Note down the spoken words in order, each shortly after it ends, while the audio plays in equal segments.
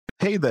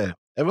Hey there,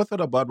 ever thought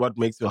about what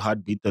makes your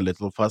heart beat a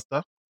little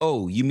faster?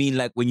 Oh, you mean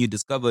like when you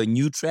discover a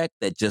new track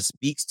that just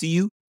speaks to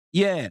you?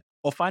 Yeah,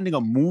 or finding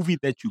a movie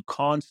that you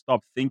can't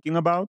stop thinking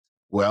about.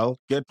 Well,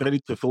 get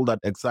ready to feel that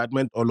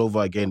excitement all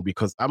over again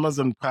because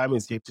Amazon Prime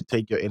is here to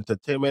take your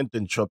entertainment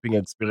and shopping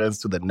experience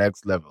to the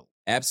next level.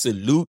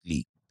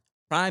 Absolutely.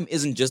 Prime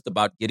isn't just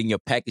about getting your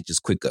packages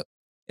quicker.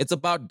 It's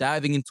about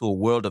diving into a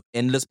world of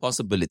endless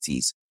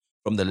possibilities,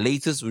 from the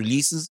latest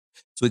releases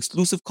to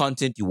exclusive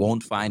content you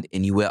won't find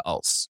anywhere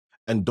else.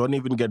 And don't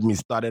even get me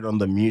started on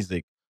the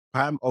music.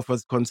 Prime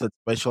offers concert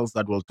specials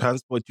that will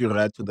transport you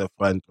right to the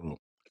front row.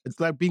 It's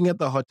like being at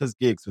the hottest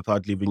gigs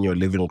without leaving your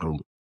living room.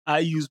 I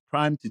use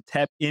Prime to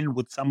tap in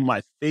with some of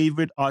my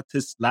favorite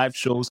artists' live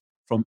shows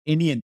from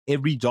any and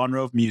every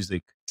genre of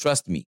music.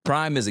 Trust me,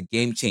 Prime is a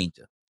game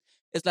changer.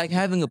 It's like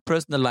having a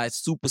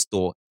personalized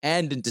superstore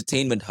and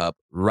entertainment hub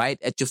right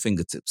at your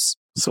fingertips.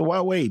 So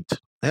why wait?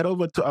 Head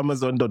over to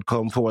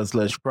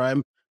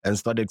amazon.com/prime and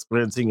start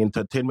experiencing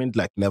entertainment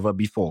like never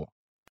before.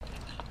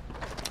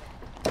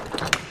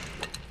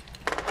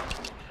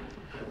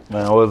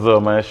 Man, what's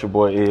up, man? It's your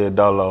boy Ed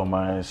Dolo,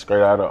 man.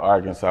 Straight out of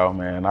Arkansas,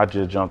 man. I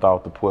just jumped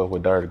off the porch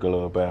with Dirty Good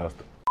Little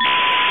Bastard.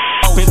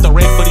 Spent the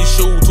rent for these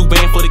shoes, too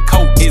bad for the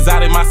coat. Is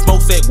out in my smoke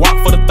set, walk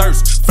for the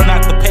thirst. Front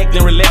out the pack,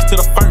 then relax to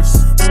the first.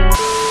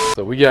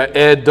 So we got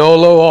Ed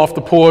Dolo off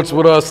the porch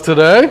with us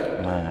today.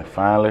 Man,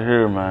 finally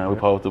here, man. We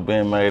supposed to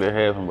been made it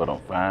happen, but I'm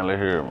finally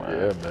here, man.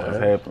 Yeah, man. What's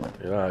happening?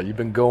 Yeah, you've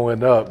been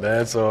going up,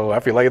 man. So I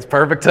feel like it's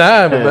perfect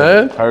timing,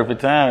 man. Perfect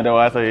time, though.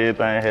 I say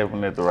everything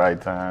happened at the right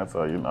time,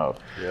 so,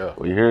 Yeah.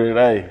 we here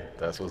today.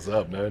 That's what's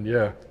up, man.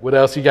 Yeah. What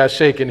else you got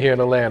shaking here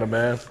in Atlanta,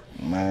 man?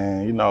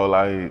 Man,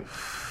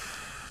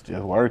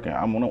 just working.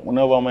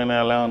 Whenever I'm in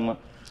Atlanta,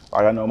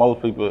 like I know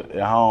most people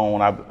at home,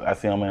 when I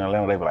see them in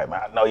Atlanta, they be like,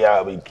 man, I know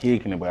y'all be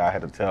kicking it, but I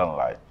had to tell them,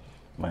 like,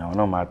 man, when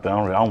I'm out there,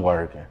 I'm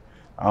working.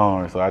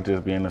 So I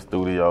just be in the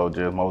studio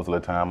just most of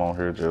the time on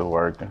here just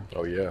working.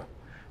 Oh, yeah.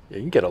 Yeah,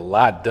 you can get a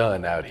lot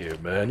done out here,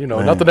 man.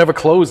 Nothing ever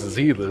closes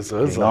either,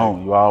 so it's You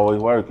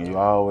always working. You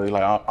always,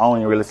 I don't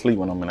even really sleep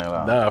when I'm in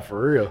Atlanta. Nah,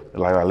 for real.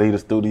 Like, I leave the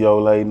studio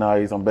late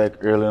nights, I'm back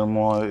early in the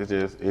morning, it's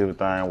just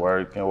everything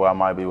working. Well, I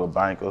might be with a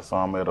bank or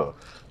something at a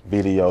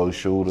video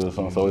shoot or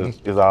something, so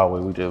it's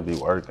always, we just be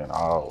working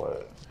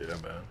always. Yeah,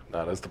 man.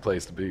 Nah, that's the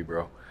place to be,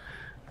 bro.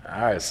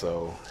 All right,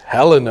 so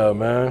Helena,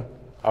 man.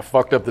 I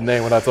fucked up the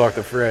name when I talked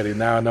to Freddie.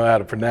 Now I know how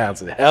to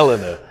pronounce it.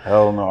 Helena.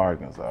 Helena,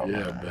 Arkansas. Yeah,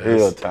 man. man.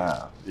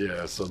 Helltown.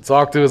 Yeah, so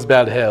talk to us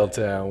about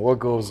Helltown. What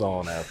goes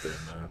on out there,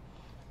 man?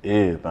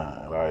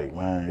 Everything. Like,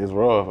 man, it's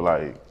rough.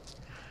 Like,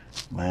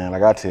 man,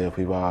 like I tell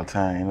people all the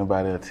time, ain't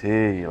nobody will tell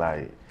you,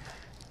 like,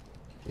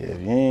 if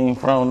you ain't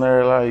from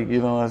there, like, you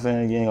know what I'm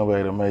saying, you ain't gonna be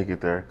able to make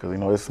it there. Cause,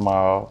 it's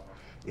small.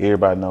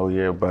 Everybody know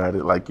everybody.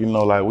 Like,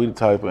 like, we the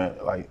type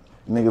of, like,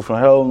 niggas from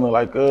Helena,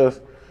 like us,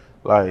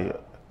 like,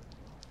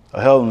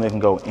 a Helena can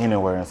go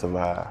anywhere and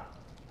survive.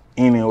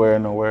 Anywhere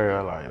in the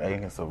world, like, they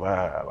can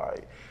survive.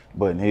 Like,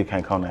 but nigga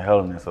can't come to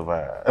Helena and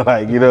survive.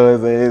 Like, you know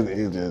what I'm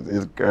saying?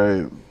 It's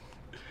crazy.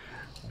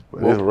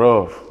 But it's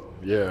rough.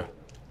 Yeah.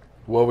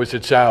 What was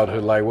your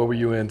childhood like? What were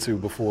you into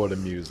before the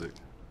music?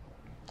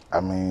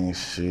 I mean,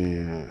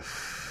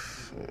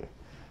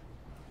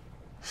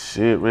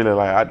 shit, really,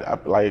 like, I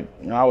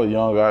was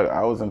younger,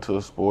 I was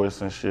into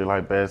sports and shit,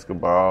 like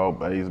basketball,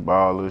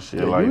 baseball, and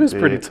shit like that. You was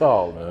pretty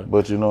tall, man.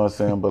 But you know what I'm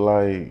saying? But,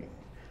 like,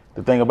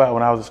 the thing about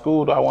when I was in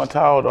school, though, I wasn't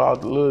tall, though. I was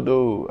the little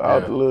dude. I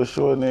was the little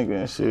short nigga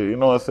and shit, you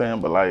know what I'm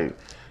saying? But, like,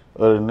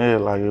 other than that,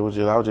 like, I was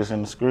just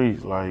in the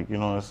streets, like, you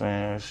know what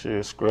I'm saying?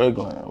 Shit,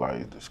 struggling,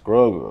 like, the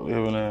struggle,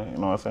 living in, you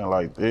know what I'm saying,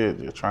 like that,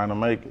 just trying to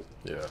make it.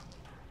 Yeah.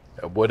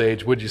 At what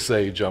age would you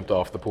say you jumped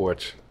off the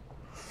porch?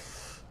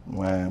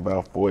 Man,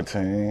 about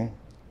 14.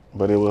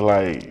 But it was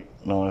like, you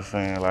know what I'm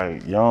saying,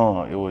 like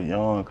young. It was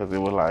young because it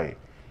was like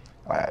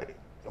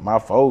my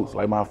folks,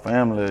 like my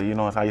family, you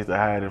know what I'm saying, I used to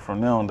hide it from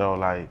them though,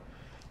 like,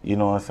 you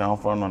know what I'm saying, I'm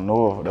from the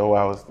north, that's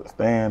where I was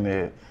staying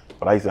at.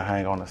 But I used to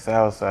hang on the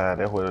south side,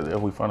 that's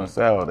we from the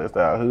south, that's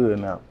our hood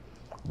now.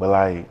 But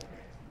like,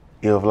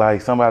 if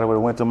like somebody would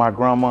have went to my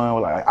grandma and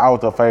was like, I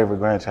was her favorite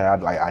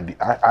grandchild, like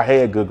I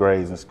had good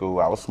grades in school,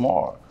 I was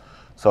smart.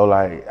 So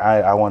like,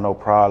 I wasn't no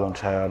problem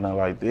child, nothing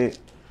like that.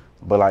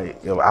 But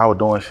like, if I was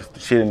doing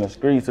shit in the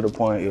streets to the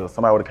point, if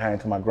somebody would have came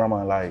to my grandma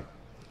and like,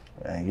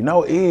 man,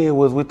 Ed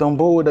was with them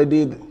boys, they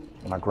did.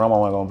 My grandma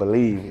wasn't gonna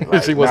believe it.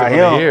 Like, she wasn't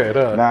gonna hear it,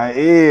 huh? Nah,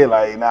 Ed,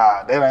 like,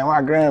 nah, that ain't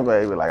my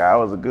grandbaby. Like, I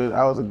was a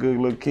good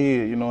little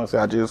kid, you know what I'm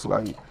saying? I just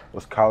like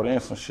was caught in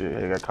some shit.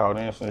 I got caught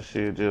in some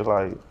shit, just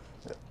like,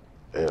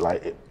 you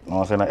know what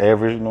I'm saying, an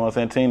average, you know what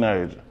I'm saying,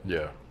 teenager.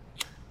 Yeah.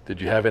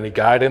 Did you have any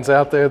guidance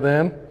out there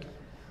then?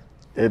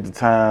 At the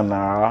time,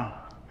 nah.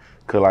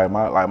 Cause like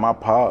my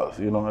pops,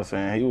 you know what I'm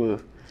saying,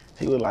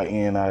 he was like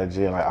in and out of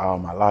jail like all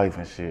my life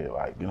and shit.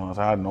 Like, you know what I'm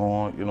saying, I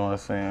know him, you know what I'm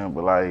saying,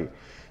 but like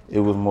it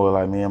was more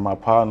like me and my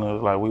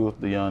partners, like we was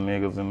the young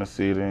niggas in the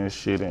city and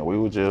shit, and we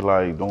was just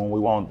like doing what we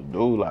wanted to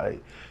do.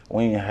 Like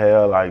we ain't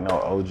had like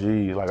no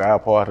OGs. Like our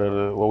part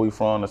of where we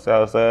from, the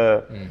south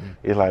side,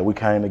 it's like we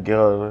came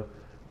together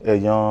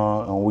at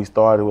Young, and we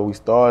started a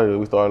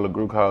little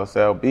group called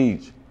South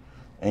Beach.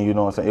 And you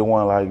know what I'm saying? It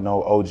wasn't like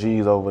no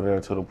OGs over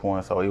there to the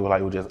point, so it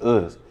was just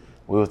us.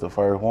 We was the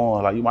first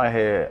one. Like you might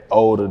have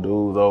older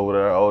dudes over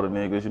there, older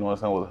niggas, you know what I'm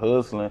saying, was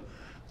hustling,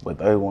 but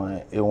it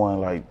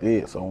wasn't like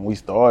this. So when we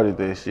started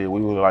that shit, it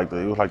was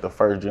like the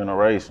first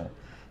generation.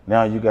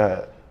 Now you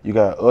got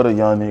other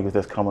young niggas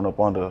that's coming up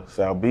under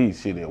South Beach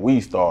shit that we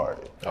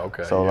started.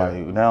 Okay. So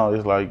like now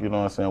it's like, you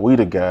know what I'm saying, we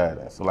the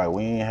guidance. So like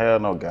we ain't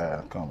had no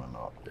guidance coming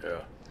up. Yeah.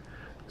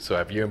 So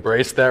have you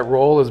embraced that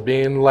role as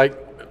being like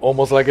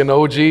almost like an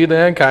OG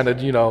then? Kind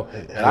of, you know,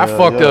 and I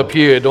fucked up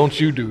here, don't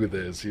you do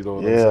this, you know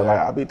what I'm saying? Like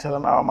I be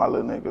telling all my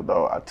little niggas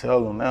though, I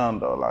tell them now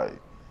though, like,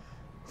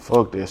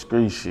 fuck that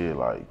street shit,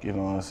 like, you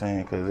know what I'm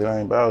saying? Cause it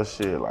ain't about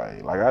shit,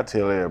 like I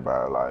tell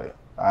everybody, like,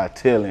 I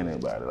tell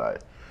anybody, like,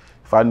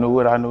 if I knew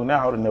what I knew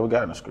now, I would've never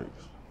got in the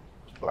streets.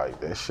 Like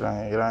that shit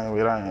it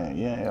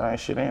ain't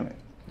shit in it.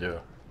 Yeah,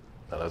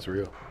 no, that's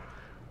real.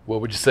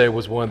 What would you say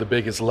was one of the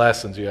biggest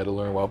lessons you had to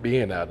learn while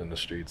being out in the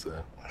streets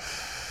then?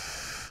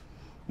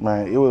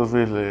 Man, it was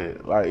really,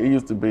 like, it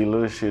used to be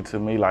little shit to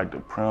me, like the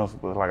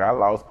principles. Like, I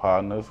lost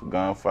partners for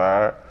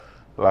gunfire,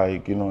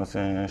 like, you know what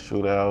I'm saying,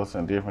 shootouts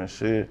and different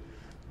shit.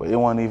 But it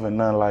wasn't even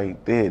nothing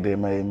like that that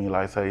made me,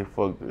 like, say,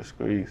 fuck the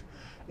streets.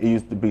 It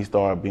used to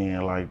start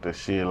being, like, the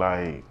shit,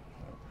 like,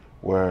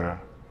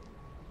 where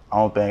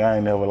I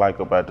ain't never like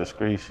about the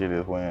street shit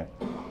is when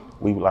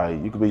we,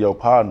 like, you could be your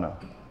partner.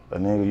 A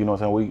nigga, you know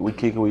what I'm saying, we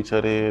kick with each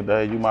other every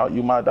day, you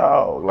my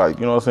dog. Like,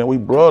 you know what I'm saying, we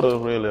brothers,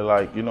 really,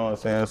 like, you know what I'm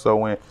saying? So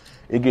when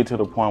it get to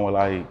the point where,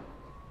 like,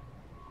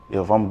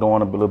 if I'm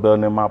doing a little better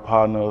than my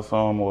partner or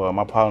something, or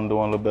my partner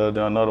doing a little better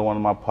than another one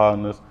of my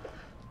partners,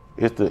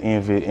 it's the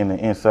envy in the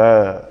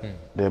inside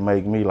that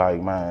make me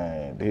like,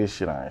 man, this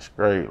shit ain't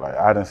straight. Like,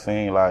 I done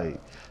seen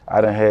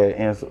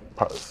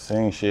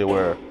shit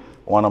where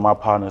one of my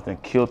partners done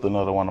killed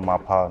another one of my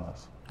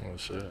partners. Oh,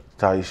 shit.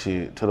 Type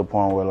shit, to the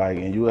point where, like,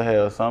 and you would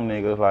have some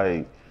niggas,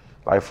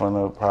 like from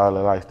the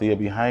probably, like, still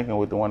be hanging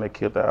with the one that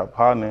killed our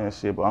partner and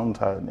shit, but I'm the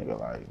type of nigga,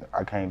 like,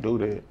 I can't do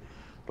that.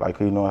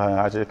 Like, you know,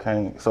 I just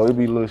can't. So it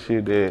be little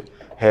shit that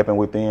happen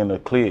within the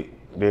clique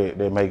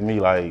that make me,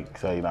 like,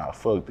 say, nah,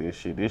 fuck this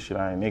shit. This shit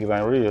niggas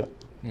ain't real.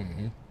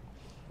 Mm-hmm.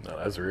 No,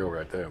 that's real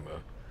right there,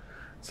 man.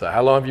 So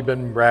how long have you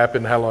been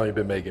rapping? How long have you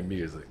been making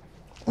music?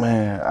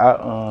 Man,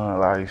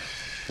 I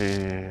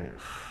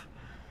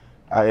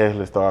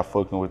actually started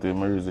fucking with the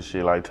music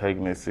shit, like,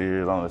 taking it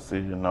serious on the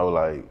serious note,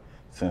 like,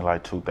 since,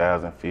 like,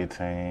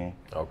 2015.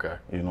 Okay.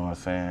 You know what I'm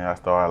saying? I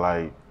started,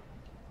 like,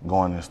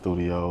 going in the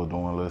studio,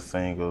 doing little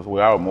singles.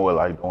 Well, I was more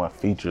like doing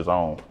features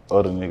on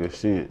other niggas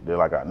shit that,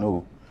 like, I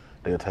knew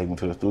they'd take me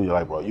to the studio,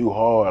 like, bro, you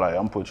hard, like,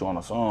 I'm gonna put you on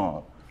a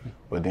song.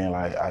 But then,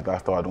 like, I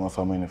started doing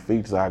so many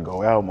features, I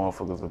go out,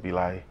 motherfuckers would be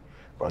like,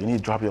 bro, you need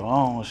to drop your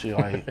own shit,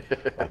 like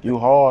you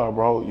hard,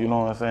 bro, you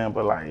know what I'm saying?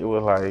 But, like, it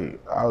was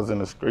like, I was in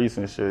the streets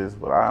and shit,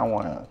 but I don't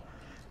want.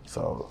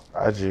 So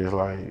I just,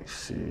 like,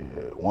 shit,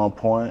 at one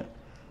point,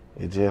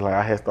 it just, like,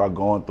 I had started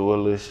going through a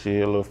little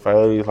shit, a little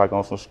phase, like,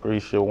 on some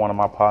street shit. One of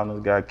my partners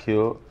got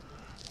killed.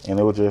 And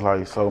it was just,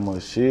 like, so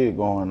much shit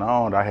going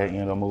on that I had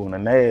ended up moving to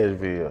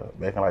Nashville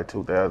back in, like,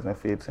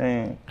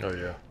 2015. Oh,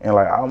 yeah. And,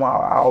 like, I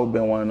always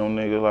been one of them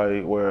niggas,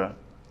 like, where,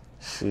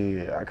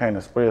 shit, I can't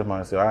express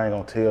myself. I ain't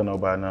gonna tell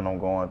nobody nothing I'm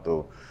going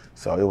through.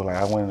 So it was like,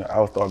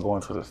 I started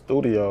going to the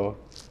studio,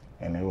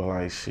 and it was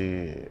like,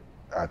 shit,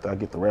 after I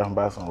get to rapping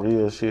about some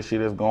real shit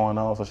that's going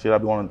on, some shit I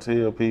be wanting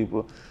to tell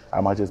people,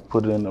 I might just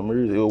put it in the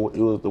music.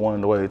 It was the one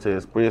of the ways to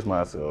express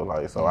myself.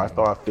 Like, so I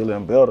started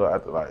feeling better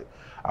after, like,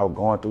 I was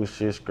going through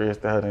shit,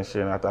 stressed out and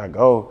shit. And after I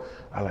go,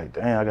 I like,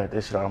 damn, I got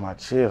this shit out of my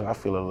chest. I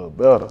feel a little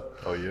better.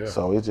 Oh, yeah.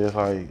 So it's just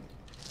like,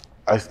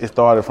 it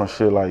started from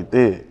shit like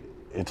that.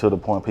 And to the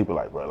point people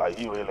like, bro, like,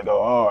 you really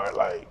go hard.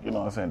 Like, you know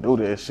what I'm saying? Do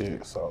that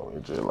shit. So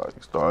it just,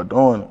 like, started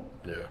doing it.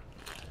 Yeah.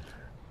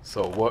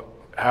 So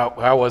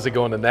how was it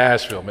going to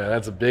Nashville, man?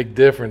 That's a big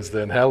difference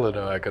than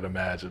Helena, I could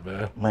imagine,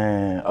 man.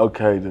 Man,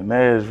 okay, the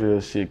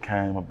Nashville shit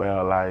came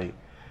about, like,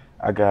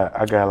 I got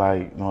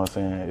like, you know what I'm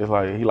saying? It's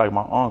like, he like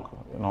my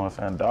uncle, you know what I'm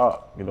saying?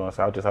 Doc, you know what I'm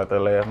saying? I was just out there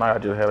last night. I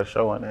just had a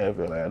show in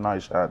Nashville last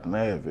night, shout out to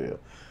Nashville.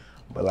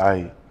 But,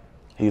 like,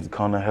 he used to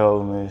come to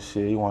Helena and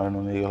shit. He wanted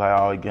them niggas, like,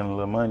 always getting a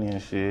little money and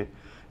shit.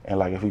 And,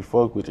 like, if he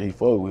fuck with you, he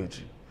fuck with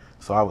you.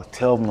 So I was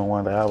telling him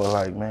one day, I was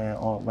like,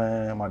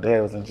 man, my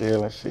dad was in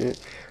jail and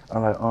shit.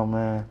 I'm like,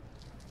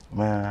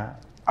 man,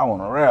 I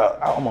want to rap.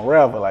 I'm a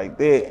rapper like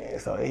that.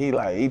 And so he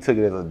took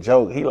it as a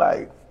joke. He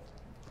like,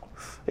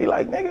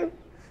 nigga,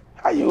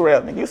 how you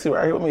rap, nigga? You sit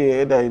right here with me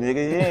every day,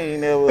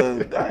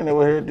 nigga. I ain't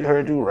never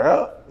heard you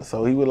rap.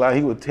 So he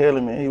would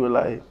tell me, he was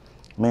like,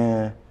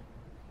 man,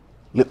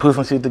 put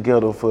some shit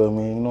together for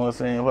me, you know what I'm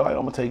saying? But, like,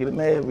 I'm gonna take it to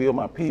Nashville,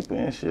 my people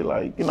and shit,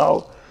 like, you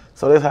know.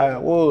 So that's how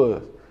it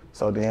was.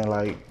 So then,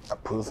 like, I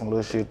put some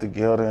little shit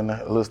together in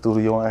a little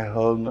studio and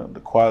Helena. The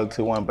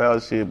quality wasn't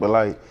about shit, but,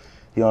 like,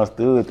 he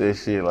understood that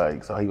shit,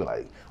 like, so he was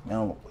like,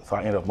 man, so I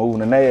ended up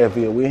moving to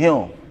Nashville with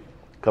him.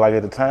 Cause, like,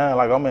 at the time,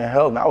 like, I'm in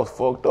Helena, I was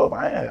fucked up.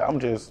 I'm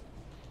just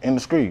in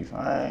the streets.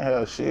 I ain't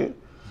have shit.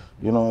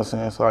 You know what I'm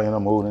saying? So I ended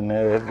up moving to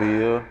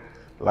Nashville,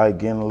 like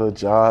getting a little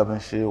job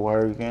and shit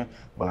working.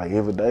 But like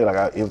every day,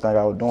 like everything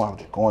I was doing, I was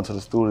just going to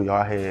the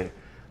studio.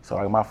 So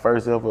like my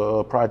first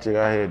ever project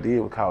I had did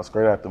was called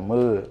Straight Out the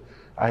Mud.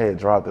 I had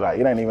dropped it, like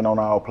it ain't even on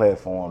all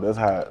platforms. That's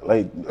how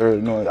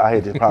I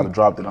had just probably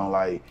dropped it on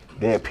like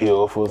that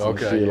pill for some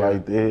shit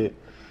like that.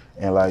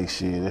 And like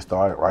shit, it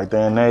started right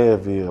there in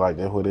Nashville. Like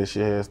that's where this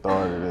shit had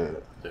started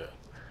at. Yeah.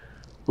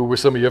 Who were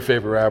some of your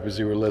favorite rappers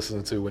you were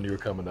listening to when you were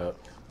coming up?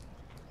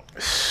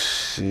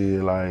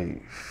 Shit,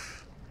 like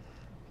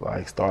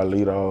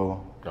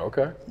Starlito,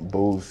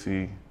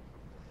 Boosie,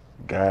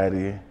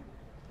 Gotti,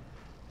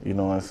 you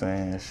know what I'm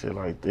saying? Shit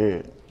like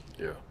that.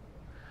 Yeah.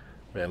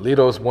 Man,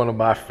 Lito's one of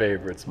my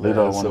favorites, man.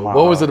 What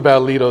was it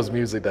about Lito's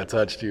music that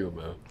touched you,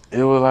 man?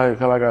 It was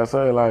like I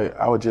say, like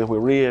I was just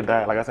with Red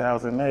Dot. Like I said, I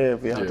was in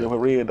Nashville. I was just with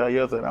Red Dot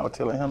yesterday, and I was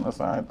telling him the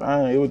same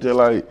thing. It was just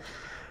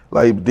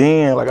like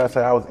then, like I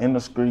said, I was in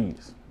the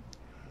streets.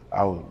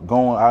 I was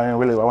going. I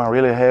wasn't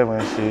really having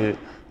shit.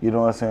 You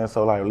know what I'm saying?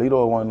 So like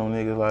Lito was one of them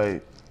niggas.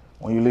 Like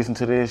when you listen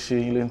to that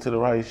shit, you listen to the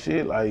right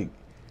shit. Like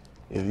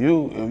if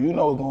you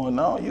know what's going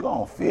on, you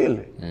gonna feel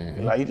it.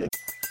 Mm-hmm. Like you just.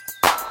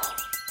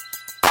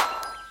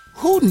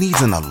 Who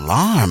needs an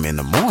alarm in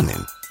the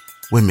morning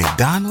when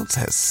McDonald's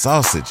has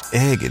sausage,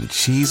 egg, and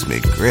cheese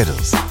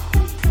McGriddles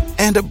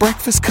and a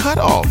breakfast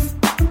cutoff?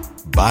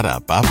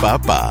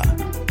 Ba-da-ba-ba-ba.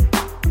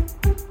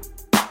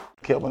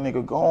 Kept a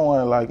nigga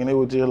going, like, and it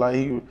was just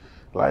like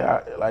the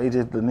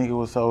nigga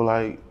was so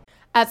like.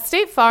 At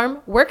State Farm,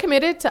 we're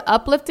committed to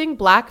uplifting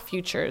Black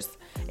futures.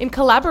 In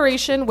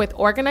collaboration with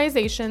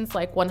organizations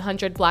like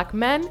 100 Black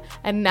Men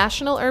and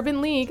National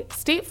Urban League,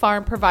 State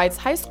Farm provides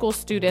high school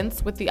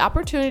students with the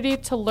opportunity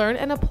to learn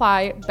and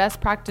apply best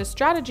practice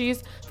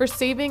strategies for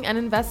saving and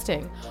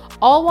investing,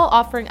 all while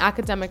offering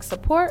academic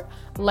support,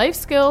 life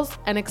skills,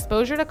 and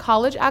exposure to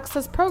college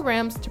access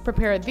programs to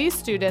prepare these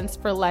students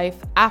for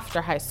life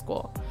after high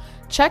school.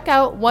 Check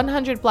out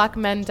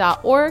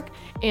 100blackmen.org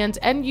and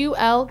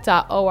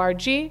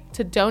nul.org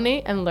to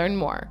donate and learn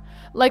more.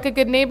 Like a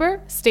good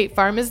neighbor, State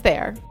Farm is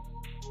there.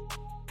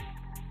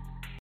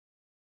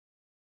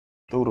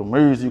 Through the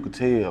mirrors, you could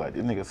tell, like,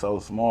 this nigga so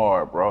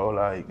smart, bro.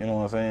 Like, you know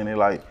what I'm saying? It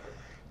like,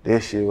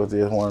 that shit was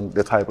just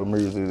the type of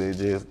music that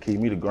just keep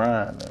me to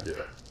grind. Yeah.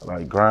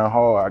 Like, grind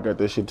hard. I got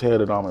that shit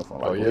tatted on me from,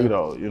 like,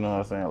 Lito. You know what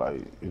I'm saying?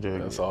 Like, it just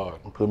that's hard.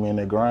 Put me in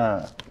that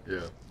grind.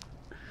 Yeah.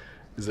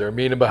 Is there a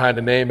meaning behind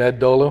the name Ed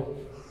Dolo?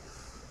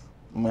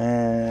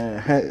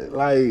 Man,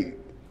 like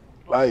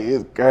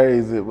it's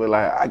crazy, but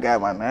like I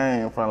got my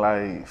name from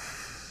like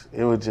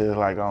it was just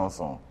like on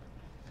some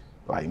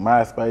like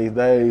MySpace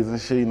days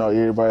and shit. You know,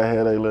 everybody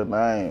had their little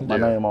name. My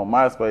name on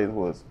MySpace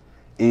was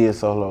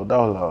Solo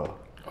Dolo.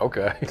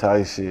 Okay.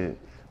 Type shit.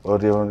 Well,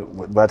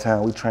 then by the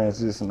time we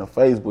transitioned to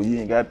Facebook, you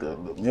ain't got the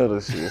middle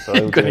shit. So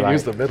you couldn't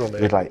use the middle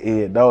name. It's like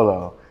Ed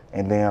Dolo,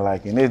 and then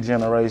like in this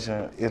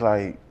generation, it's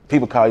like.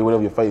 People call you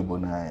whatever your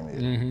Facebook name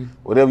is. Mm-hmm.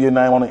 Whatever your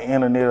name on the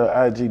internet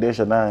or IG, that's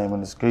your name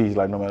in the streets,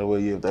 like no matter where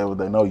you, that's where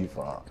they know you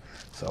from.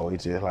 So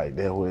it's just like,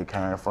 that's where it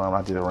came from.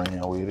 I just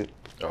ran with it.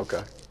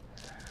 Okay.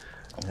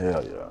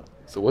 Hell yeah.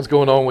 So what's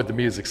going on with the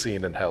music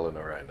scene in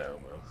Helena right now,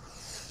 man?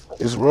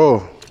 It's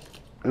rough.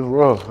 It's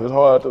rough. It's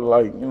hard to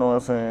like, you know what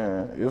I'm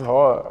saying? It's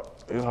hard.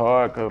 It's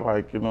hard because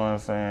like, you know what I'm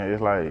saying?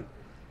 It's like,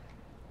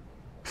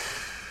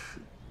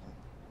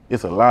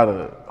 it's a lot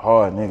of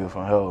hard niggas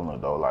from Helena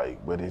though,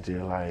 like, but it's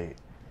just like,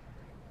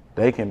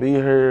 they can be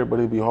heard, but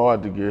it'd be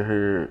hard to get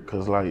heard,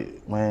 cause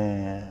like,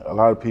 man, a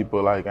lot of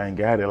people like ain't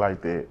got it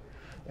like that,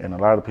 and a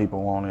lot of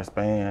people won't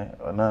expand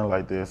or nothing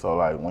like that. So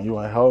like, when you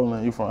in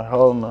Helena, you from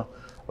Helena,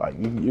 like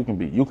you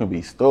can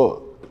be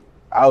stuck.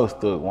 I was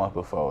stuck once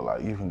before.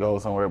 Like you can go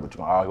somewhere, but you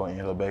can always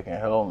end up back in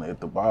Helena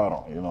at the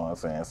bottom. You know what I'm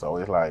saying? So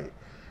it's like,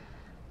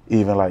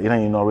 even like it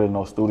ain't even really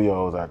no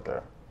studios out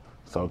there.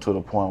 So to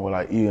the point where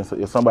like, even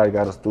if somebody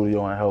got a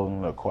studio in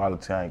Helena, the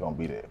quality ain't gonna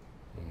be there.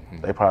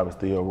 They probably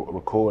still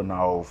recording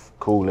off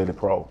Cool Lady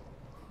Pro.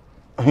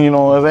 You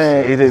know what I'm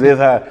saying? It's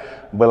just how,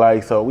 but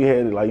like, so we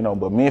had it like, you know,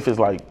 but Memphis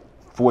like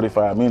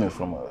 45 minutes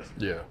from us.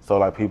 Yeah. So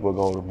like people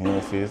go to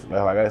Memphis.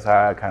 Like that's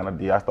how I kind of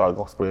did. I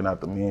started spreading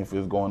out to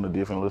Memphis, going to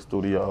different little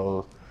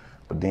studios.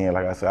 But then,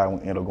 like I said, I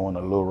ended up going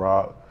to Little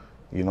Rock.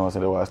 You know what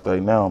I'm saying? That's where I stay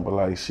now. But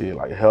like shit,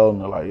 like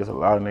Helena, like it's a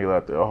lot of niggas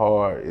out there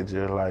hard. It's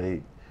just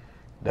like,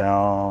 they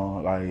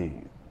don't want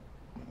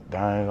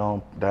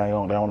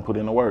to put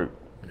in the work.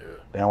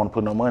 They don't want to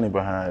put no money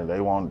behind it. They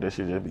want that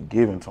shit just be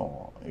given to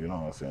them. You know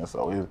what I'm saying?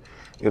 So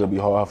it'll be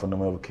hard for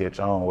them to ever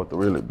catch on what to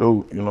really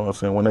do. You know what I'm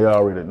saying? When they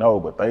already know,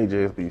 but they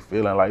just be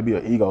feeling like it be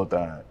an ego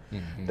thing.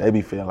 Mm-hmm. They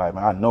be feeling like,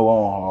 man, I know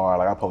I'm hard.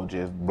 Like I supposed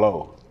to just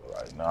blow.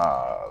 Like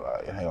nah,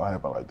 like, it ain't gonna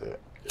happen like that.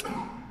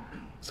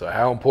 So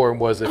how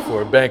important was it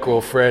for Bankroll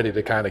Freddie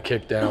to kind of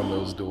kick down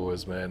those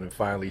doors, man, and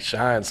finally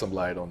shine some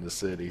light on the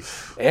city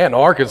and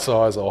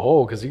Arkansas as a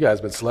whole? Because you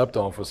guys been slept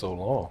on for so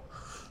long.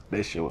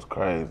 That shit was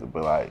crazy,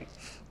 but like.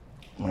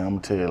 Man, I'm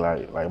gonna tell you,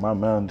 like my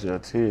manager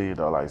tell you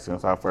though, like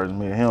since I first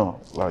met him,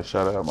 like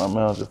shout out my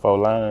manager for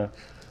line,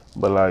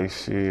 but like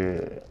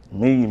shit,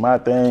 my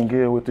thing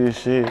here with this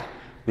shit,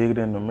 bigger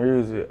than the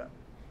music,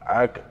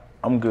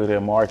 I'm good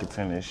at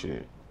marketing and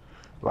shit.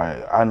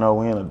 Like I know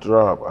when to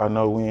drop. I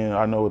know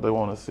what they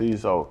want to see.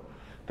 So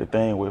the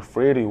thing with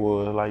Freddie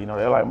was like, you know,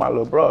 they're like my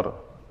little brother.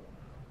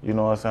 You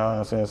know what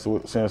I'm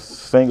saying? Since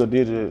single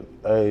digit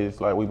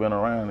age, like we've been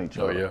around each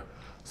other. Oh, yeah.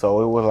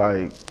 So it was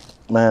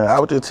like, man, I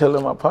was just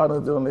telling my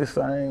partners doing this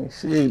same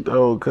shit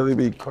though, cause it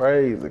be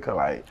crazy. Cause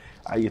like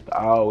I used to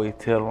always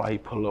tell him like he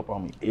pull up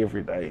on me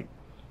every day,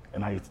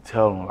 and I used to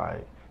tell him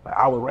like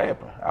I was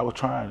rapping, I was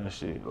trying and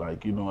shit,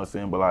 like you know what I'm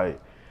saying. But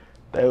like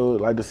they was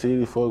like the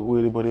city fuck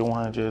with it, but it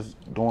wasn't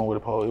just doing what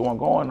it supposed. It wasn't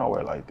going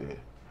nowhere like that.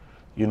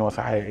 You know what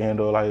I'm saying? I had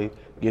ended up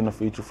like getting a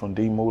feature from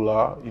D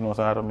Moolah, you know what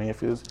I'm saying, out of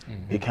Memphis.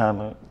 Mm-hmm. It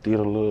kind of did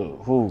a little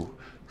whoo.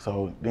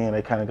 So then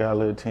they kind of got a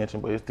little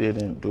attention, but it still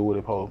didn't do what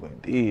it supposed to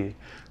did.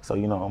 So,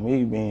 you know,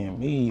 me being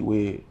me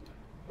with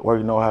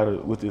working know how to,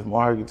 with this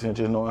marketing,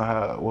 just knowing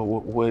how,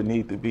 what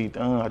needs to be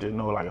done. I just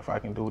know like if I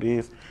can do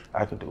this,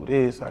 I can do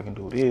this, I can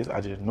do this.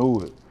 I just knew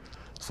it.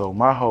 So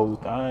my whole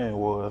thing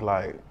was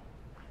like,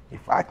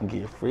 if I can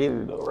get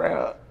Freddie to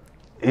rap,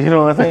 you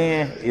know what I'm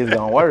saying? It's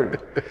gonna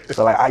work.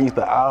 So like I used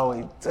to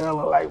always tell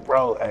him like,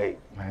 bro, hey,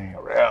 man,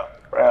 rap.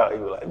 He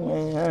was like,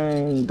 man, I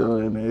ain't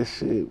doing this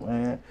shit,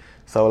 man.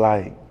 So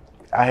like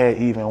I had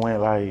even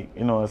went like,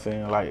 you know what I'm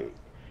saying, like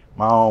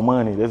my own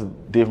money. There's a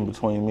difference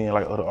between me and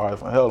like other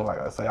artists from hell. Like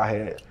I say, I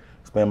had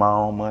spent my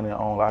own money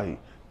on like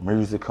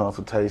music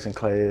consultation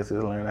classes,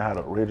 learning how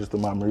to register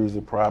my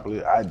music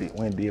properly. I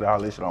did all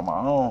this shit on my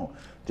own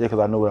just because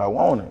I knew what I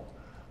wanted.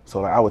 So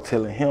like I was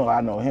telling him,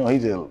 I know him,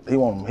 he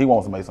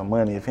wants to make some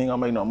money. If he ain't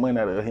gonna make no money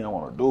out of it, he don't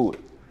wanna do it.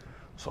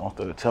 So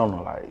instead of telling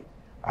him like,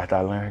 after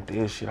I learned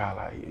this shit, I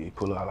like, he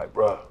pull out like,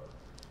 bro,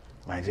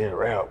 man, just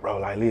rap, bro.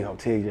 Like, listen, I'm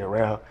telling you, just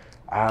rap.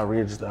 I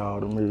register all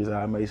the music,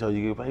 I make sure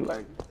you get paid.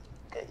 Like,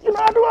 you know,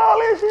 I do all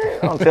this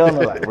shit. I'm telling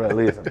him like, bro,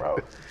 listen, bro.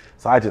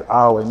 So I just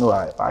always knew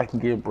like, if I can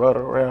get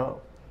brother rap,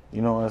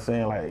 you know what I'm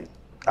saying? Like,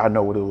 I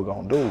know what it was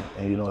gonna do.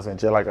 And you know what I'm saying?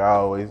 Just like I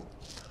always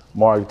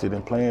marketed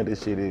and planned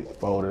this shit, it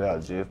folded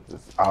out just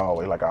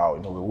always like I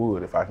always knew it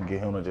would if I can get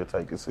him to just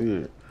take it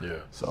serious. Yeah.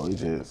 So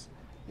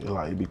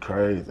it'd be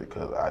crazy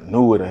because I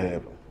knew it'd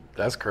happen.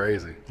 That's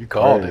crazy. You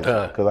called it,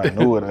 huh? Because I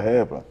knew it'd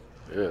happen.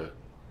 Yeah.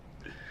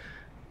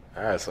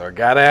 All right, so I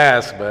gotta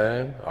ask,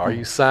 man, are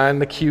you signed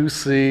to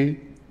QC?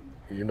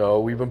 You know,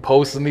 we've been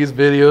posting these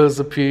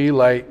videos of P,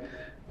 like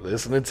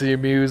listening to your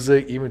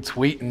music, even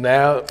tweeting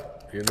out,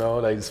 you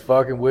know, that he's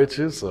fucking with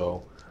you.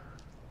 So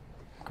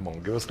come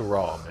on, give us the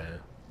raw, man.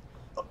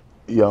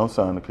 Yeah, I'm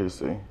signed to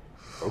QC.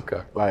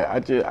 Okay. Like I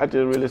just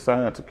really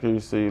signed to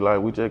QC.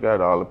 Like we just got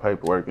all the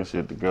paperwork and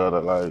shit together.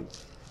 Like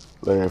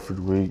last few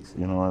weeks,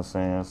 you know what I'm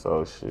saying.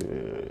 So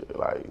shit,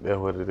 like that's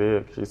what it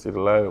is. QC the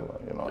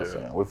label, you know what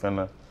I'm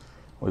saying.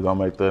 We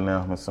gonna make the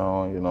announcement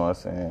soon, you know what I'm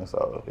saying.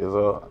 So it's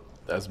up.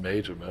 That's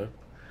major, man.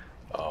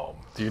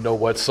 Do you know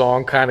what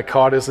song kind of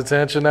caught his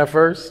attention at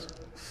first?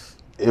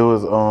 It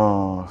was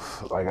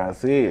like I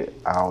said,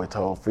 I always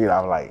told Fred,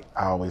 I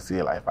always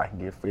said like if I can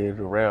get Fred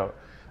to rap,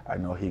 I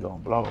know he gonna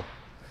blow.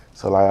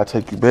 So like I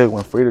take you back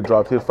when Freddie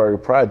dropped his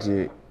first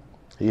project,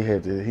 he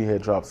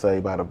had dropped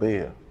Saved by the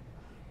Bell.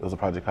 It was a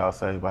project called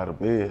Saved by the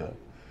Bell.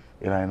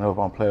 It ain't up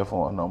on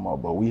platform no more,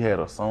 but we had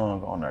a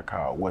song on there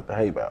called What the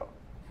Hey About.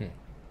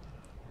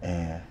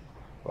 And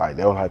like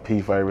that was like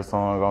P's favorite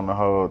song on the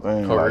whole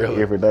thing. Oh, like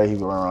really? every day he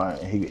was around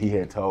and he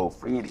had told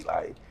Freddie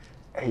like,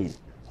 hey,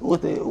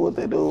 what they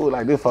do?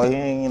 Like this for he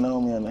ain't, you know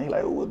me, and he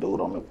like, what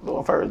dude on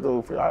the first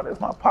dude? Like, that's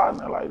my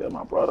partner, like that's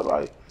my brother,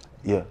 like,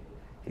 yeah.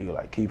 He would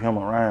like keep him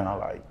around,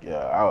 like,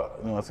 yeah,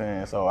 you know what I'm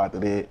saying? So after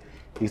that,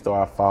 he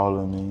started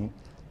following me,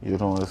 you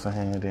know what I'm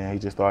saying? Then he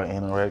just started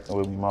interacting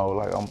with me more,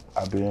 like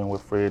I been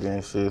with Fred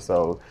and shit,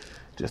 so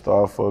just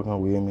started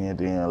fucking with me, and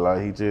then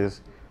like he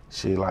just,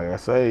 shit, like I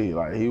say,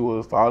 like he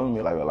was following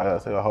me, like I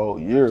said, a whole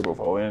year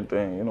before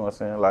anything, you know what I'm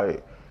saying?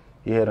 Like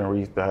he hadn't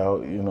reached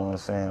out, you know what I'm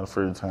saying,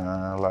 free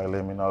time, like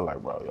let me know,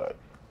 like bro, like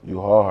you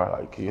hard,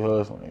 like keep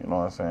hustling, you know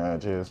what I'm saying?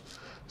 Just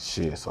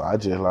shit. So I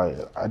just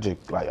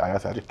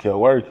kept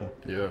working.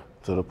 Yeah.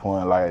 To the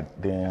point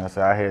like then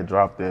I had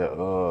dropped that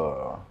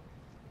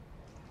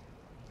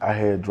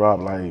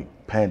like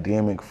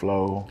Pandemic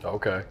Flow.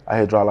 Okay. I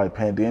had dropped like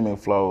Pandemic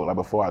Flow. Like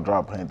before I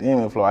dropped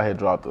Pandemic Flow, I had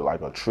dropped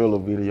like a Triller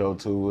video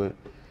to it.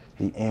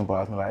 He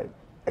inboxed me like,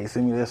 hey,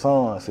 send me that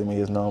song, send me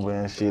his number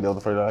and shit. That was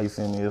the first time he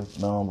sent me his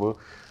number.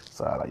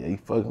 So I like, yeah, he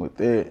fucking with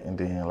that. And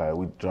then like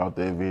we dropped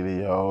that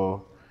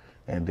video.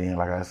 And then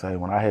like I say,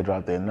 when I had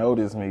dropped that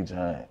Notice Me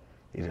joint,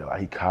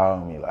 he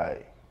called me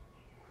like,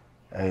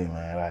 hey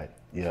man, like,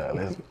 yeah,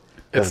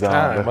 let's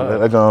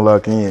go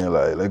lock in,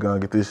 like let's go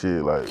get this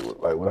shit, like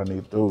what I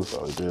need to do.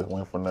 So it just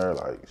went from there,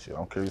 like shit,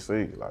 I'm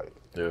QC, like.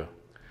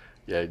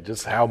 Yeah,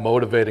 just how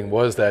motivating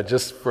was that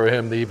just for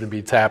him to even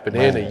be tapping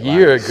in a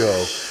year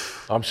ago?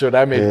 I'm sure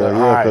that made me like,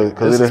 all right,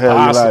 this is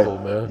possible,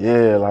 man.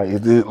 Yeah, like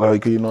it did,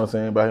 like, you know what I'm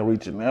saying, about him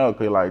reaching out,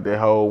 cause like that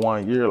whole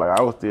 1 year, like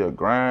I was still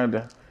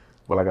grinding,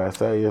 but like I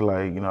say, it's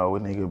like, you know, a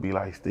nigga be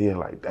like still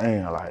like,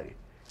 damn, like,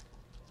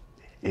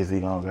 is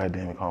he gonna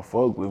goddamn come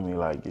fuck with me?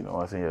 Like, you know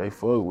what I'm saying? They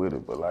fuck with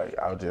it, but like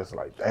I was just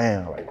like,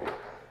 damn, like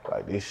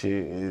Like this shit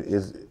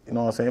is you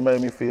know what I'm saying, it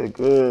made me feel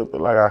good,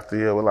 but like I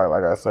still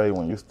like I say,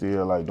 when you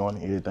still like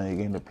doing everything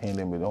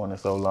independent, been doing it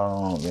so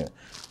long and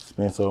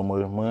spend so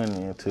much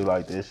money until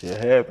like this shit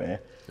happen,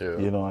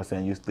 you know what I'm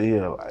saying, you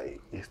still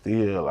like, it's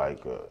still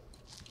like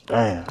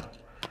damn.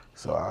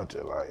 So I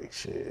just like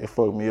shit, it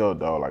fucked me up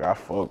though, like I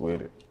fuck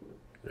with it.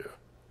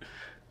 Yeah.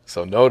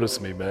 So Notice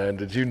Me, man.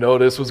 Did you know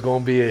this was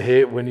gonna be a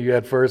hit when you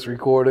had first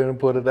recorded and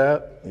put it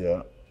out?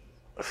 Yeah.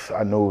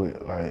 I knew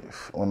it. Like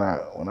when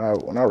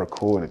I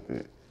recorded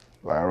it,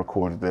 like I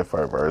recorded that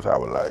first verse, I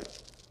was like,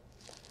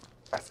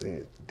 I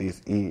said,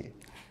 this it.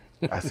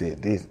 I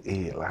said, this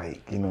it.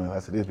 Like, you know, I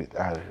said, this bitch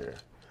out of here.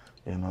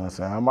 You know what I'm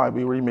saying? I might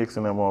be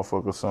remixing that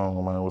motherfucker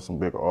song, man, with some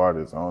big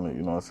artists on it.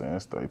 You know what I'm saying?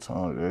 Stay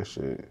tuned to that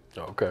shit.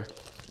 Okay.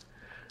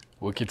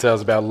 What can you tell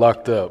us about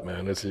Lucked Up,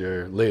 man? That's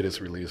your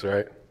latest release,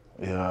 right?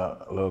 Yeah,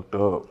 Looked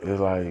Up. It's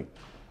like,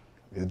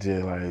 it's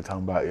just like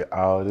talking about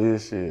all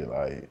this shit.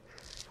 Like,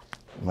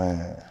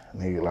 man,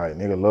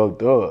 nigga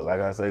looked up.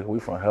 Like I say, we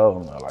from hell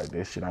now. Like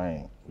this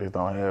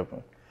don't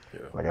happen. Yeah.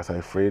 Like I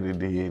say, Freddie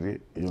did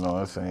it, you know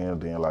what I'm saying?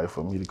 Then like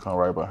for me to come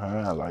right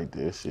behind like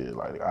this shit,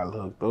 like I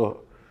looked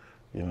up.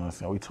 You know what I'm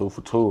saying? We 2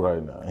 for 2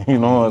 right now. You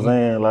know what I'm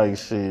saying? Like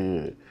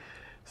shit.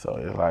 So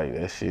it's like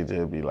that shit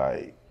just be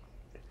like,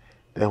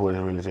 that's what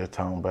it really just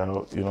talking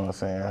about. You know what I'm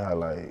saying? How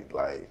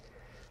like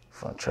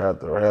from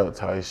trap to rap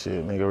type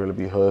shit, nigga really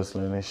be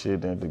hustling and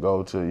shit, then to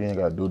go to, you ain't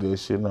gotta do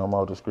this shit no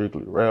more, to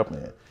strictly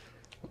rapping.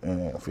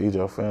 And feed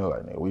your family,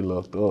 like, nigga, we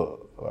looked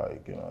up.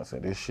 Like, you know what I'm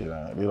saying? This shit,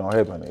 it don't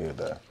happen every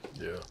day.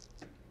 Yeah.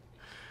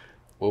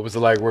 What was it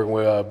like working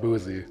with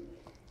Boozy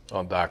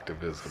on Dr.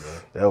 Visit,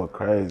 man? That was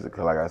crazy,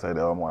 because like I said,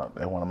 that's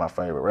one of my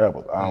favorite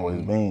rappers,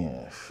 always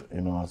been.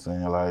 You know what I'm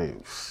saying? Like,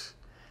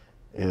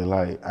 it's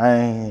like, I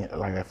ain't,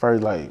 like at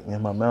first, like, me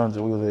and my manager,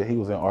 he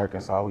was in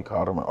Arkansas, we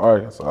called him in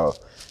Arkansas.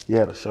 He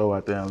had a show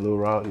out there in Little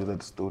Rock, he was at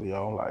the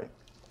studio,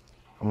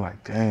 I'm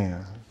like,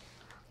 damn.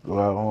 Go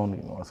out on,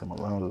 you know what I'm saying?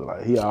 My manager,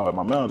 like,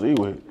 my manager, he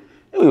was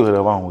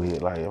whatever I'm with.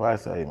 Like, if I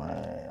say,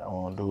 man, I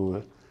want to do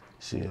it,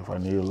 shit, if I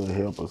need a little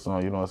help or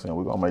something, you know what I'm saying?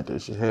 We're going to make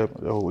that shit happen.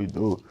 That's what we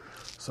do.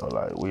 So,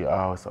 like,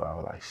 I was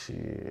like,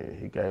 shit,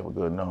 he gave a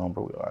good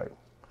number. We like,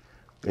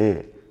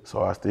 yeah.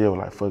 So I still was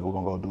like, fuck, we're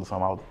going to go do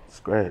something out of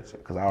scratch.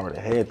 Because I already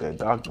had that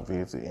doctor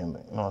visit, and,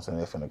 you know what I'm saying,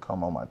 that's finna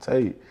come on my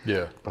tape.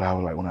 Yeah. But I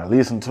was like, when I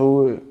listened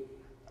to it,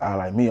 I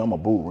like, I'm a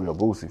real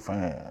Boosie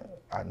fan.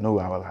 I knew,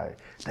 I was like,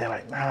 they're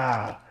like,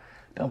 nah.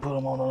 Don't put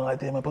them on like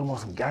that, man. Put them on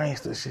some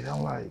gangster shit.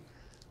 I'm like,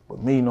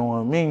 but me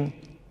knowing me,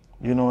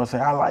 you know what I'm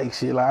saying? I like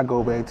shit. Like I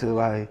go back to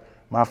like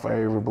my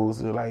favorite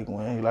Boosie, like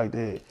when he like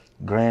that,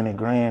 Granny.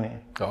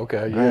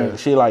 Okay, Granny, yeah.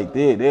 shit like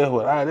that.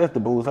 That's the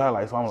Boosie I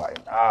like. So I'm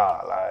like,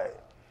 nah, like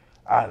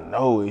I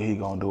know what he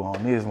gonna do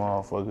on this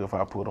motherfucker if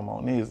I put him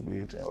on this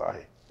bitch. And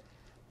like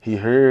he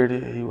heard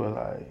it, he was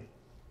like,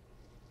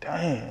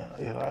 damn.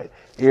 It's like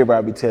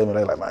everybody be telling me,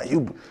 they like, man,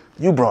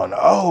 you brought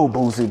the old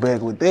Boosie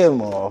back with that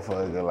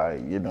motherfucker.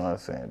 Like, you know what I'm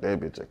saying? That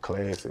bitch a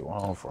classic where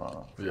I'm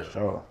from. Yeah. For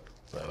sure.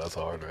 Yeah, that's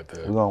hard right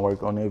there. We're gonna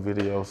work on that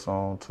video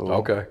soon too.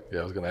 Okay. Yeah,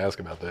 I was gonna ask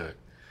about that.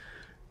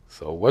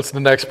 So what's the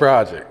next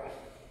project?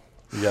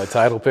 You got a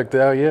title picked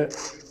out yet?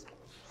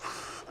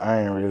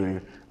 I ain't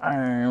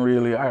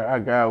really, I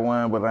got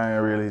one, but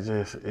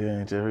it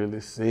ain't just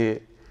really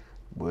set.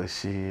 But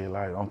shit,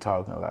 like I'm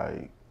talking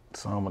like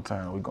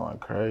summertime, we going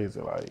crazy.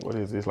 Like, what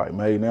is this, like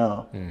May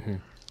now? Mm-hmm.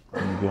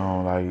 We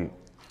on like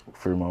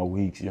 3 more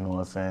weeks, you know what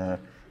I'm saying?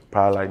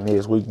 Probably like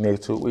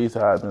next 2 weeks,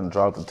 I've been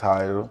dropped the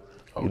title.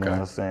 You know what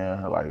I'm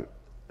saying? Like,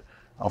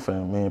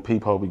 me and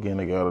Peepo be getting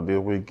together this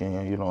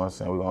weekend, you know what I'm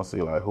saying? We're gonna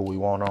see like who we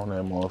want on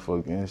that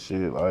motherfucking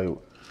shit. Like,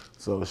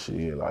 so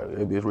shit, like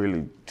it be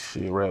really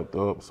shit wrapped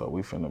up, so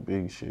we finna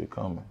big shit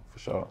coming for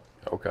sure.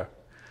 Okay.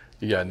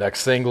 You got next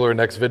single or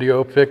next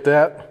video picked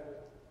out?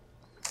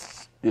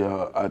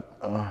 Yeah,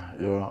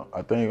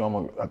 I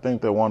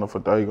think that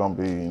Wonderful Day gonna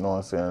be, you know what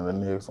I'm saying, the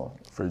next one,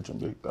 featuring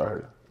Big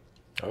 30.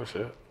 Oh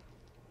shit.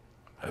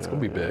 That's gonna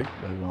be big.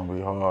 That's gonna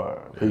be hard.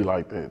 Yeah. He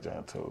like that,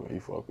 Jan, too. He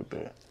fuck with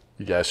that.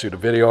 You guys shoot a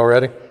video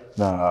already?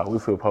 Nah, we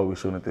feel probably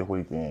shooting it this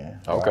weekend.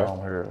 Okay. I'm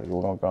here.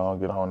 We're gonna go and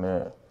get on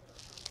that.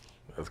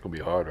 That's gonna be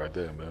hard right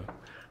there, man.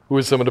 Who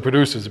are some of the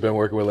producers you've been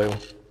working with lately?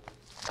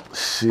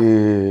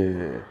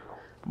 Shit.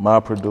 My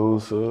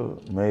producer,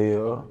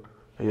 Mel.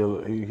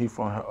 He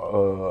from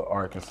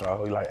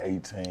Arkansas. He like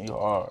 18. He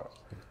hard.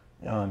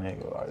 Young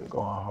nigga, like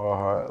going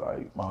hard.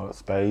 Like my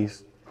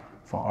Space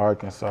from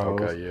Arkansas.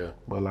 Okay, yeah.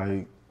 But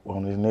like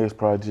on this next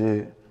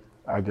project,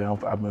 I've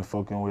been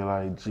fucking with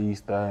like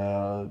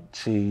G-Style,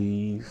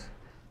 Cheese,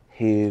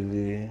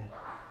 Heavy.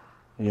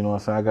 You know what I'm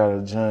saying? I got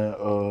a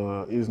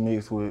joint. It's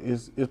mixed with.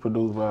 It's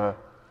produced by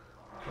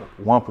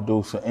one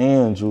producer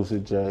and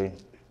Juicy J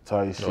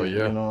type shit. Oh,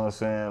 yeah. You know what I'm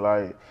saying?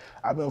 Like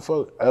I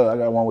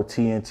got one with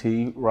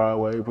TNT,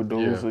 Rodway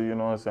producer. Yeah. You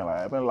know what I'm saying? Like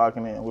I've been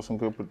locking in with some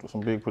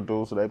big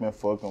producers. They've been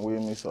fucking with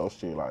me. So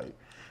shit, like,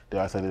 did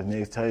I say this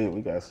next tape?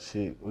 We got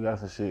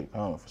some shit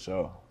coming for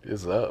sure.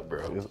 It's up,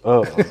 bro. It's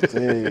up.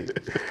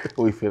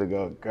 We finna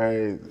go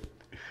crazy.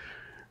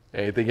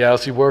 Anything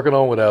else you working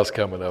on? What else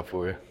coming up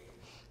for you?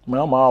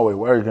 Man, I'm always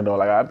working though.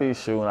 Like I be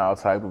shooting all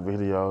type of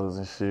videos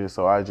and shit.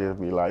 So I just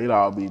be like, it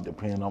all be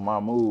depending on my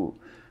mood.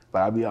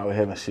 Like I be always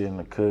having shit in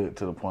the cut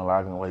to the point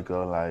like I can wake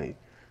up like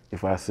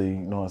if I see, you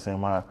know what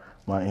I'm saying, my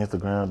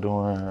Instagram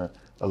doing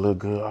a little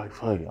good, like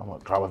fuck it, I'm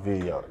gonna drop a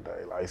video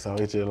today. Like so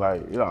it's just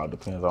like it all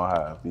depends on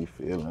how I be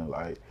feeling.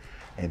 Like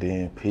and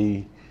then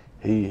P,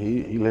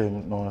 he let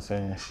me know what I'm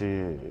saying,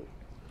 shit.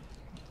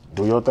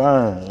 Do your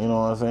thing, you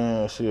know what I'm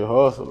saying? Shit,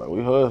 hustle, like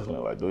we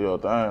hustling, like do your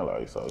thing,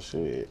 like so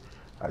shit.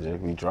 I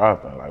just be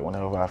dropping, like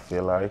whenever I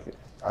feel like it,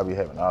 I be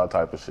having all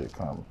type of shit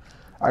coming.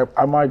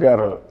 I might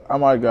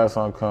got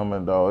something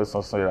coming though. It's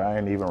some shit I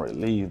ain't even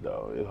released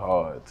though. It's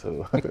hard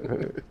too.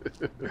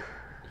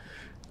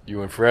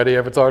 You and Freddie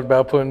ever talked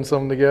about putting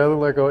something together,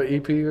 like an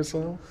EP or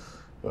something?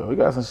 We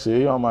got some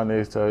shit. He on my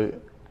next tape.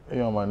 We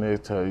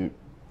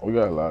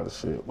got a lot of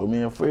shit. But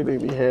me and Freddie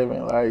be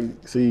having like,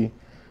 see,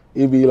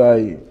 it be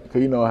like,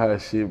 cause you know how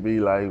shit be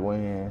like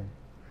when,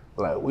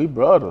 like we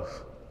brothers.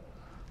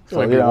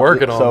 So be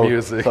working on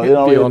music. So you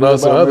know, be on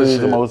us or other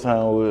shit. Most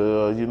time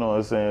with, you know what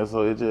I'm saying.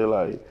 So it's just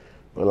like,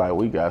 but like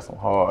we got some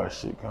hard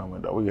shit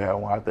coming though. We got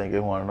one. I think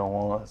it's one of the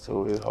ones.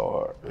 So it's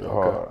hard. It's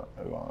hard.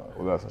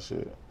 We got some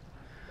shit.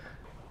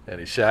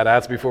 Any shout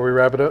outs before we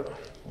wrap it up?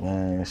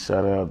 Man,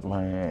 shout out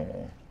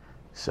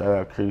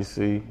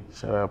QC,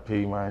 shout out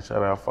P, man,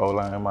 shout out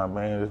 4Line, my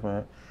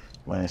management.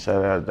 Man,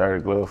 shout out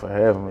Dirty Glove for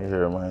having me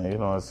here, man. You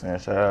know what I'm saying?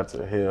 Shout out to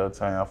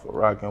Helltown for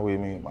rocking with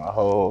me, my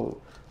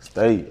whole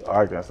state,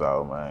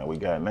 Arkansas, man. We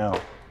got now.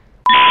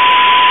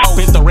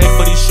 Spent the rent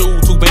for these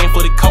shoes, 2 band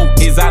for the coat.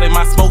 Is out in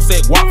my smoke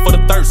set, walk for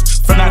the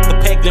thirst. Front out the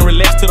pack, then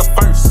relax to the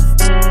first.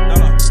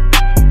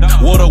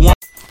 Water one.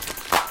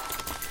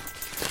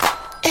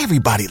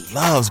 Everybody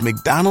loves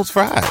McDonald's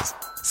fries.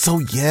 So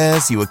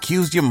yes, you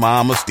accused your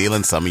mom of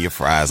stealing some of your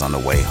fries on the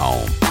way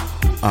home.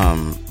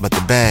 But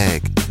the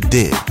bag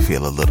did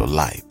feel a little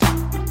light.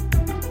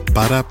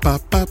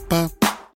 Ba-da-ba-ba-ba.